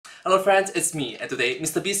Hello friends, it's me, and today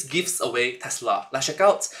Mr. Beast gives away Tesla. Let's check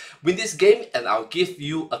out. Win this game and I'll give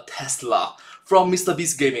you a Tesla from Mr.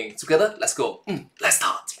 Beast Gaming. Together, let's go. Let's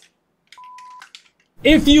start.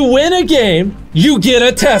 If you win a game, you get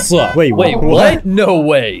a Tesla. Wait, what? No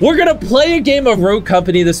way. We're gonna play a game of Rogue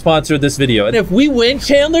Company, the sponsor of this video. And if we win,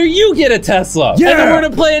 Chandler, you get a Tesla. Yeah. And then we're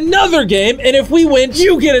gonna play another game, and if we win,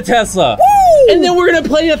 you get a Tesla. Woo! And then we're gonna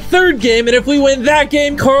play a third game, and if we win that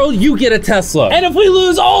game, Carl, you get a Tesla. And if we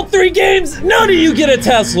lose all 3 games, none of you get a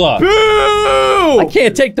Tesla. Boo! I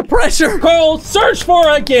can't take the pressure. Carl, search for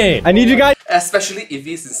a game. I need you guys. Especially if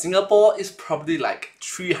it's in Singapore, it's probably like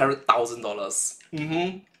 $300,000.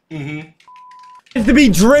 To be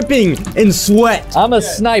dripping in sweat. I'm a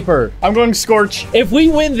sniper. I'm going Scorch. If we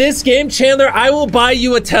win this game, Chandler, I will buy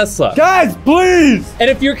you a Tesla. Guys, please. And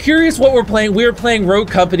if you're curious what we're playing Rogue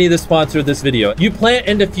Company, the sponsor of this video. You plant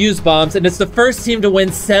and defuse bombs, and it's the first team to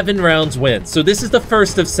win 7 rounds wins. So this is the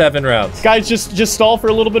first of 7 rounds. Guys, just stall for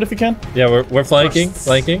a little bit if you can. Yeah, we're flanking.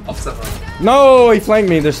 No, he flanked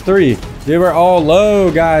me. There's 3. They were all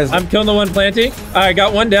low, guys. I'm killing the one planting. All right,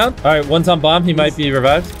 got one down. All right, one's on bomb. He might be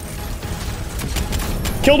revived.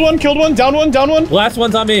 Killed one, down one. Last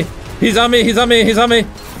one's on me. He's on me.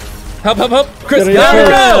 Help. Chris, Get it, got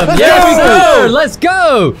yeah. him. Yes, sir. Let's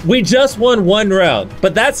go. We just won 1 round,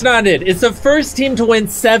 but that's not it. It's the first team to win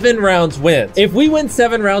 7 rounds wins. If we win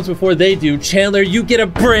 7 rounds before they do, Chandler, you get a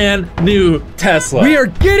brand new Tesla. We are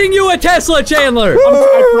getting you a Tesla, Chandler.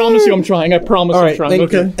 I promise you I'm trying. I promise I'm trying.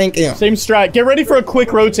 Okay. Thank you. Same strat. Get ready for a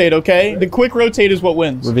quick rotate, okay? The quick rotate is what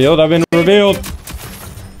wins. Revealed. I've been revealed.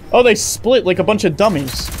 Oh, they split like a bunch of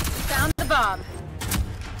dummies. Found the bomb.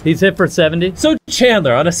 He's hit for 70. So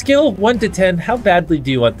Chandler, on a scale of 1 to 10, how badly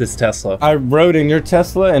do you want this Tesla? I rode in your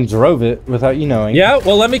Tesla and drove it without you knowing. Yeah,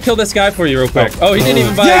 well, let me kill this guy for you real quick. Oh, he didn't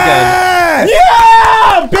even buy a gun.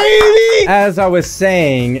 Yeah, baby! As I was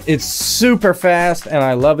saying, it's super fast and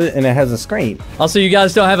I love it, and it has a screen. Also, you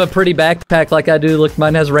guys don't have a pretty backpack like I do. Look,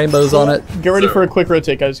 mine has rainbows on it. Get ready for a quick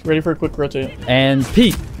rotate, guys. Get ready for a quick rotate. And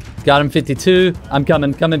Pete. Got him 52. I'm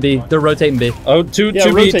coming B. They're rotating B. Oh, two yeah,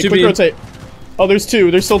 B, rotate, 2B. Quick rotate. Oh, there's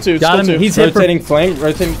 2. There's still 2. Got still him. 2. He's hit Rotating flank.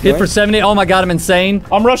 Hit for 70. Oh my God, I'm insane.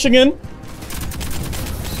 I'm rushing in.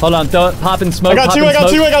 Hold on, popping smoke. I got 2. I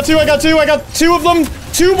got 2 of them.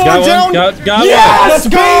 2 more down. Got Yes,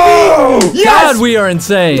 baby! Yes! God, we are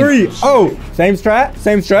insane. 3. Oh, same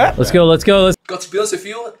strat. Let's go. Got to be honest with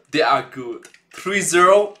you, they are good.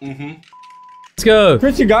 3-0. Let's go.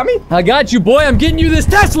 Chris, you got me? I got you, boy. I'm getting you this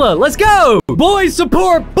Tesla. Let's go. Boys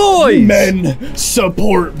support boys. Men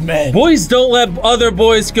support men. Boys don't let other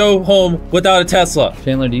boys go home without a Tesla.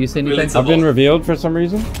 Chandler, do you see anything? I've been revealed for some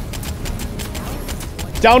reason.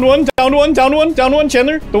 Down one,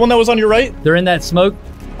 Chandler. The one that was on your right. They're in that smoke.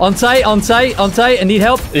 On site. I need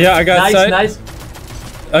help. Yeah, I got sight. Nice.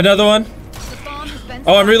 Another one.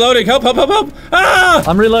 Oh, I'm reloading. Help. Ah!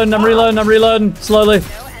 I'm reloading. Slowly.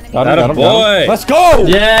 Got him, boy. Let's go!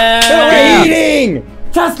 Yeah! Eating!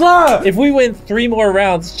 Tesla! If we win 3 more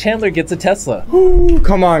rounds, Chandler gets a Tesla. Ooh,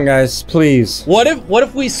 come on, guys, please. What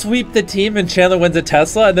if we sweep the team and Chandler wins a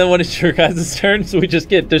Tesla, and then when it's your guys' turn, so we just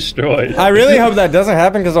get destroyed? I really hope that doesn't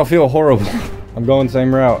happen because I'll feel horrible. I'm going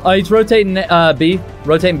same route. He's rotating B.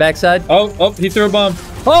 Rotating backside. Oh, he threw a bomb.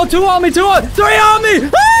 Oh, 2 on me, 3 on me!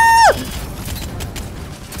 Ah!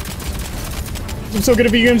 I'm so good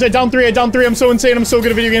at video games. I down 3. I'm so insane. I'm so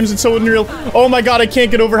good at video games. It's so unreal. Oh my God, I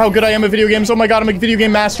can't get over how good I am at video games. Oh my God, I'm a video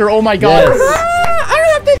game master. Oh my God.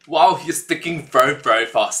 Yes. Wow, he's thinking very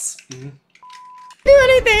fast. Do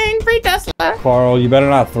anything, free Tesla. Carl, you better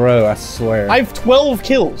not throw, I swear. I have 12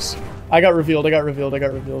 kills. I got revealed. I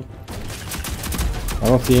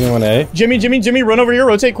don't see anyone A. Jimmy, run over here.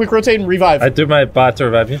 Rotate, quick rotate, and revive. I threw my bot to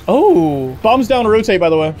revive you. Oh, bombs down, rotate, by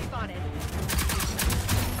the way.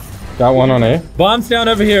 Got one on A. Bombs down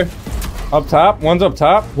over here. Up top. One's up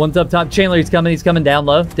top. Chandler, he's coming down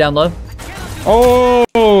low. Oh!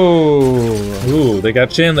 Ooh, they got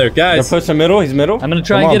Chandler. Guys. They're pushing middle. He's middle. I'm gonna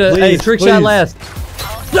try and get a trick shot last.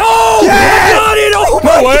 No! Yes! Got it! Oh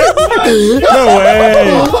my way! No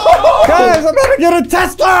way! Guys, I'm about to get a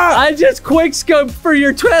Tesla! I just quick scoped for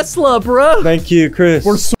your Tesla, bro. Thank you,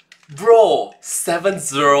 Chris. Bro,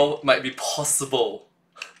 7-0 might be possible.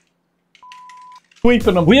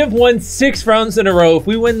 Sweeping them. We have won 6 rounds in a row. If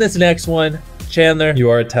we win this next one, Chandler,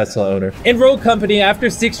 you are a Tesla owner. In Rogue Company, after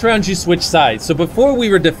 6 rounds, you switch sides. So before we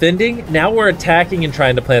were defending, now we're attacking and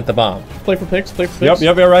trying to plant the bomb. Play for picks. Yep,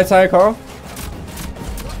 you're right side, Carl.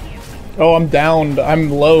 Oh, I'm downed.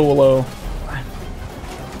 I'm low.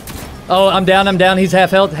 Oh, I'm down. He's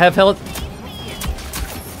half health.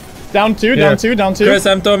 Down 2, Here. down 2. Chris,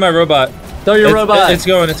 I'm throwing my robot. Throw your robot. It's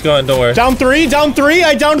going, don't worry. Down three,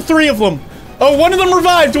 I downed 3 of them. Oh, one of them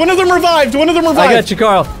revived, one of them revived. I got you,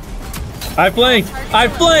 Carl. I flank.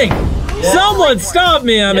 Someone stop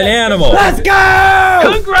me, I'm an animal. Let's go!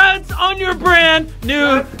 Congrats on your brand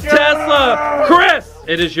new Tesla. Chris,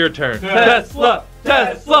 it is your turn. Tesla.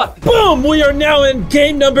 Boom, we are now in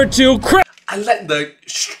game number 2. Chris. I like the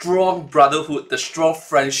strong brotherhood, the strong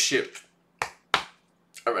friendship.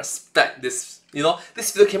 I respect this. You know,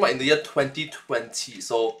 this video came out in the year 2020,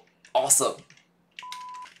 so awesome.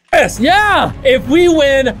 Yes. Yeah. If we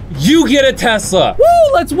win, you get a Tesla.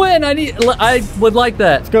 Woo, let's win. I would like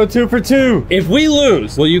that. Let's go 2 for 2. If we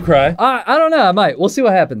lose, will you cry? I don't know. I might. We'll see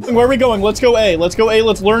what happens. Where are we going? Let's go A.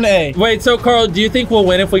 Let's learn A. Wait, so Carl, do you think we'll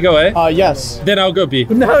win if we go A? Yes. Then I'll go B.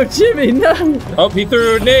 No, Jimmy, no. Oh, he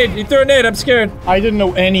threw a nade. I'm scared. I didn't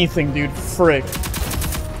know anything, dude. Frick.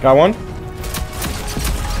 Got one.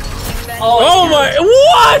 Oh my,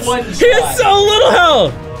 what? He has so little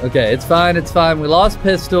health. Okay, it's fine. We lost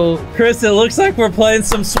pistol. Chris, it looks like we're playing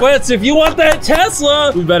some sweats. If you want that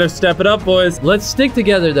Tesla, we better step it up, boys. Let's stick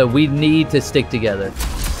together, though. We need to stick together.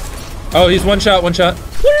 Oh, he's one shot. Where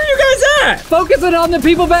are you guys at? Focusing on the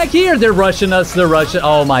people back here. They're rushing us.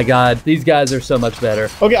 Oh my God. These guys are so much better.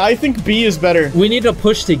 Okay, I think B is better. We need to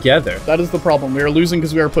push together. That is the problem. We are losing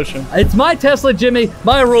because we are pushing. It's my Tesla, Jimmy.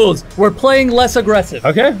 My rules. We're playing less aggressive.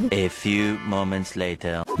 Okay. A few moments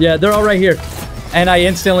later. Yeah, they're all right here. And I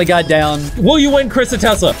instantly got down. Will you win Chris a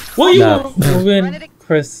Tesla? Will you No. win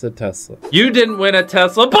Chris a Tesla? You didn't win a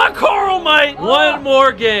Tesla, but Carl might. One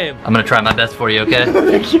more game. I'm gonna try my best for you, okay?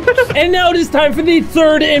 And now it is time for the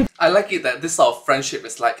third and I like it that this sort of friendship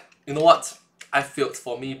is like, you know what? I failed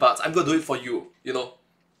for me, but I'm gonna do it for you, you know?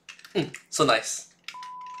 So nice.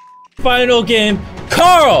 final game.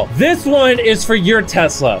 Carl, this one is for your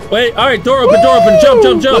Tesla. Wait, all right, door open,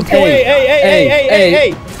 jump.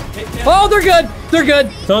 Hey. Oh, they're good. They're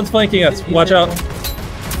good. Someone's flanking us. Watch out.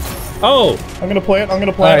 Oh. I'm gonna play it. All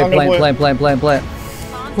right, plan.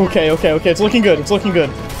 Okay. It's looking good.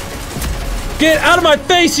 Get out of my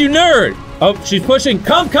face, you nerd. Oh, she's pushing.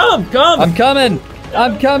 Come. I'm coming.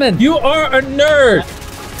 You are a nerd.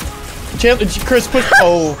 Chris, push.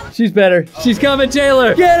 Oh. She's better. She's coming,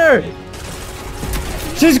 Taylor. Get her.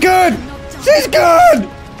 She's good.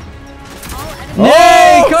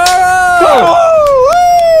 Hey, Carl.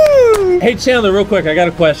 Hey, Chandler, real quick, I got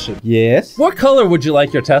a question. Yes. What color would you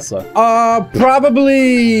like your Tesla?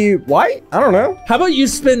 Probably white. I don't know. How about you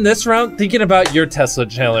spin this round thinking about your Tesla,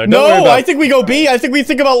 Chandler? Don't worry No, about I think we go B. I think we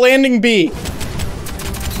think about landing B.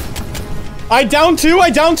 I down two.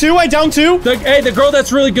 Hey, the girl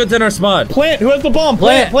that's really good's in our spawn. Plant. Who has the bomb?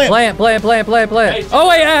 Plant. Oh, wait, I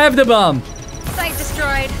have the bomb. Site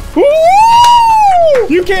destroyed. Woo!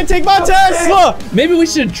 You can't take my Tesla. Maybe we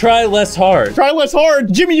should try less hard. Try less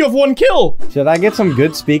hard. Jimmy, you have 1 kill. Should I get some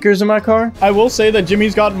good speakers in my car? I will say that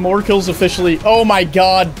Jimmy's gotten more kills officially. Oh my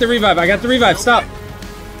god. I got the revive. Stop.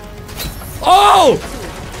 Oh!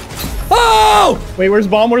 Wait, where's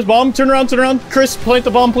bomb? Turn around. Chris, plant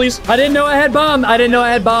the bomb, please. I didn't know I had bomb.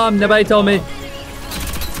 Nobody told me.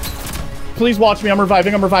 Please watch me. I'm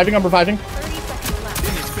reviving. 30 seconds left.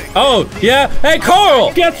 Oh, yeah. Hey,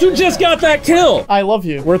 Carl! Guess who just got that kill? I love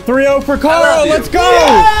you. We're 3-0 for Carl. Let's go.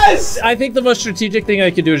 Yes! I think the most strategic thing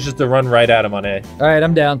I could do is just to run right at him on A. All right,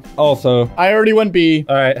 I'm down. Also, I already went B.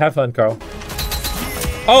 All right, have fun, Carl.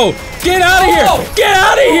 Oh, get out of here! Get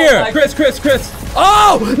out of here! Chris.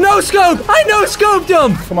 Oh, no scope! I no scoped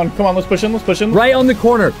him! Come on, let's push in. Right on the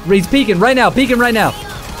corner. He's peeking right now.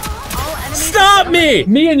 Stop me!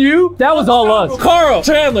 Me and you? That was all us. Carl,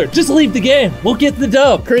 Chandler, just leave the game. We'll get the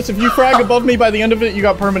dub. Chris, if you frag above me by the end of it, you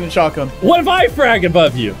got permanent shotgun. What if I frag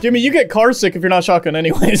above you? Jimmy, you get car sick if you're not shotgun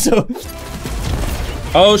anyway, so.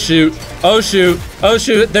 Oh, shoot.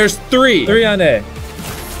 There's 3 on A.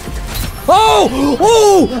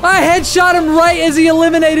 Oh! I headshot him right as he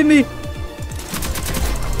eliminated me.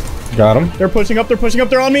 got him. They're pushing up.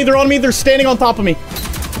 They're on me. They're standing on top of me.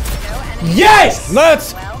 Yes!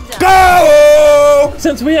 Let's Well done. go!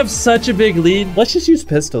 Since we have such a big lead, let's just use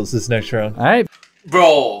pistols this next round. All right,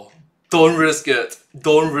 Bro, don't risk it.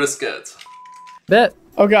 bet.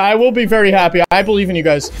 Okay, I will be very happy. I believe in you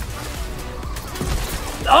guys.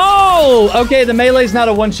 Oh, okay, the melee's not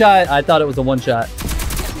a one-shot. I thought it was a one-shot.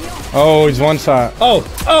 Oh, he's one shot. Oh,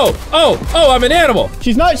 I'm an animal.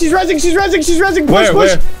 She's rezzing. Where?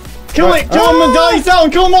 Push. Kill him. He's down.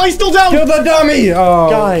 Kill him while he's still down. Kill the dummy. Oh.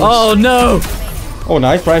 Guys. Oh, no. Oh,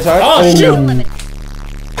 nice. Price side. Oh, shoot.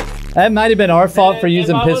 That might have been our fault for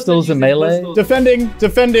using pistols and melee. Defending.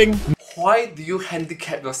 Why do you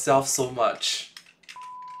handicap yourself so much?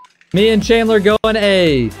 Me and Chandler going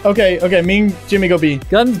A. Okay, me and Jimmy go B.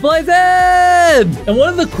 Guns blazing! And one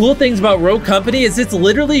of the cool things about Rogue Company is it's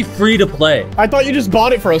literally free to play. I thought you just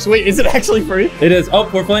bought it for us. Wait, is it actually free? It is. Oh,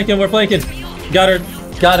 we're flanking. Got her.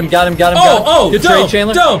 Got him. Good Good dome, trade,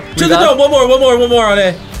 Chandler. dome. To the dome. One more on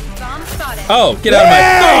A. Bomb spotted. Oh, get out of my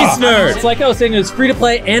face, nerd. It's like I was saying, it's free to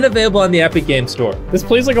play and available on the Epic Game Store. This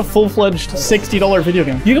plays like a full-fledged $60 video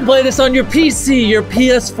game. You can play this on your PC, your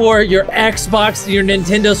PS4, your Xbox, your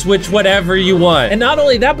Nintendo Switch, whatever you want. And not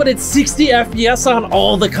only that, but it's 60 FPS on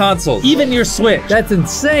all the consoles, even your Switch. That's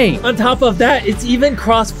insane. On top of that, it's even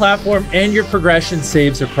cross-platform and your progression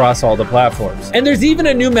saves across all the platforms. And there's even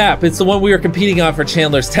a new map. It's the one we were competing on for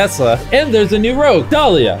Chandler's Tesla. And there's a new Rogue,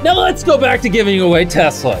 Dahlia. Now let's go back to giving away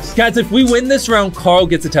Teslas. Guys, if we win this round, Carl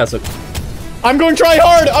gets a Tesla. I'm going try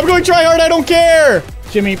hard. I don't care.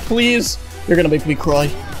 Jimmy, please. You're gonna make me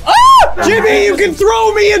cry. Ah! Jimmy, you can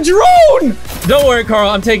throw me a drone. Don't worry, Carl.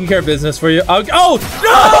 I'm taking care of business for you. Oh,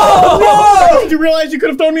 no! No! Did you realize you could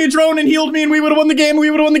have thrown me a drone and healed me and we would have won the game? We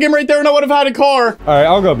would have won the game right there and I would have had a car. All right,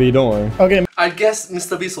 I'll go B. Don't worry. Okay. I guess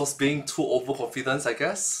Mr. Beast was being too overconfident, I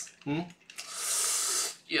guess.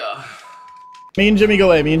 Yeah. Me and Jimmy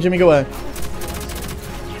go A.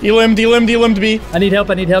 D-limbed B. I need help,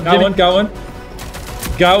 Jimmy.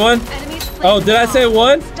 Got one. Oh, did I say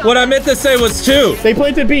one? What I meant to say was two. They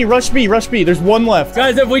planted B. Rush B. There's one left.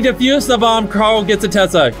 Guys, if we defuse the bomb, Carl gets a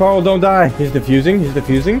Tesla. Carl, don't die. He's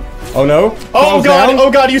defusing. Oh no. Oh Carl's god, down. oh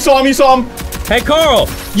god, you saw him. Hey, Carl,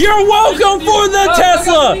 you're welcome for the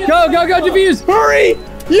Tesla. Go, defuse. Hurry!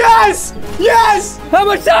 Yes! How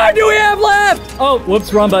much time do we have left? Oh,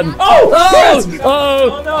 whoops, wrong button. Yes!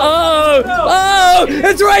 Oh,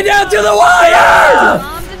 it's right down to the wire!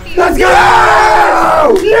 Bomb defused. Let's go!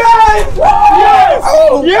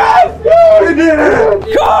 Yes! You did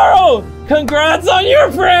it! Carl, congrats on your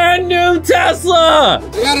brand new Tesla. I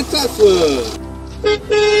got a Tesla!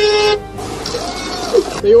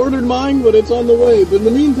 They ordered mine, but it's on the way. But in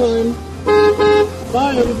the meantime,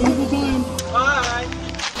 bye, have a beautiful time.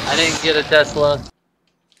 I didn't get a Tesla.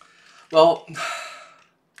 Well,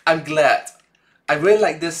 I'm glad. I really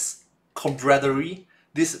like this camaraderie,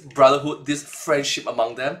 this brotherhood, this friendship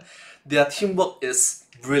among them. Their teamwork is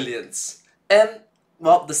brilliant. And,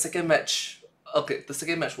 well, the second game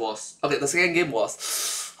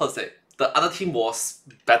was, how to say, the other team was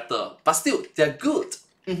better. But still, they're good.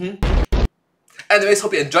 Anyways,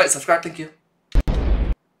 hope you enjoyed. Subscribe, thank you.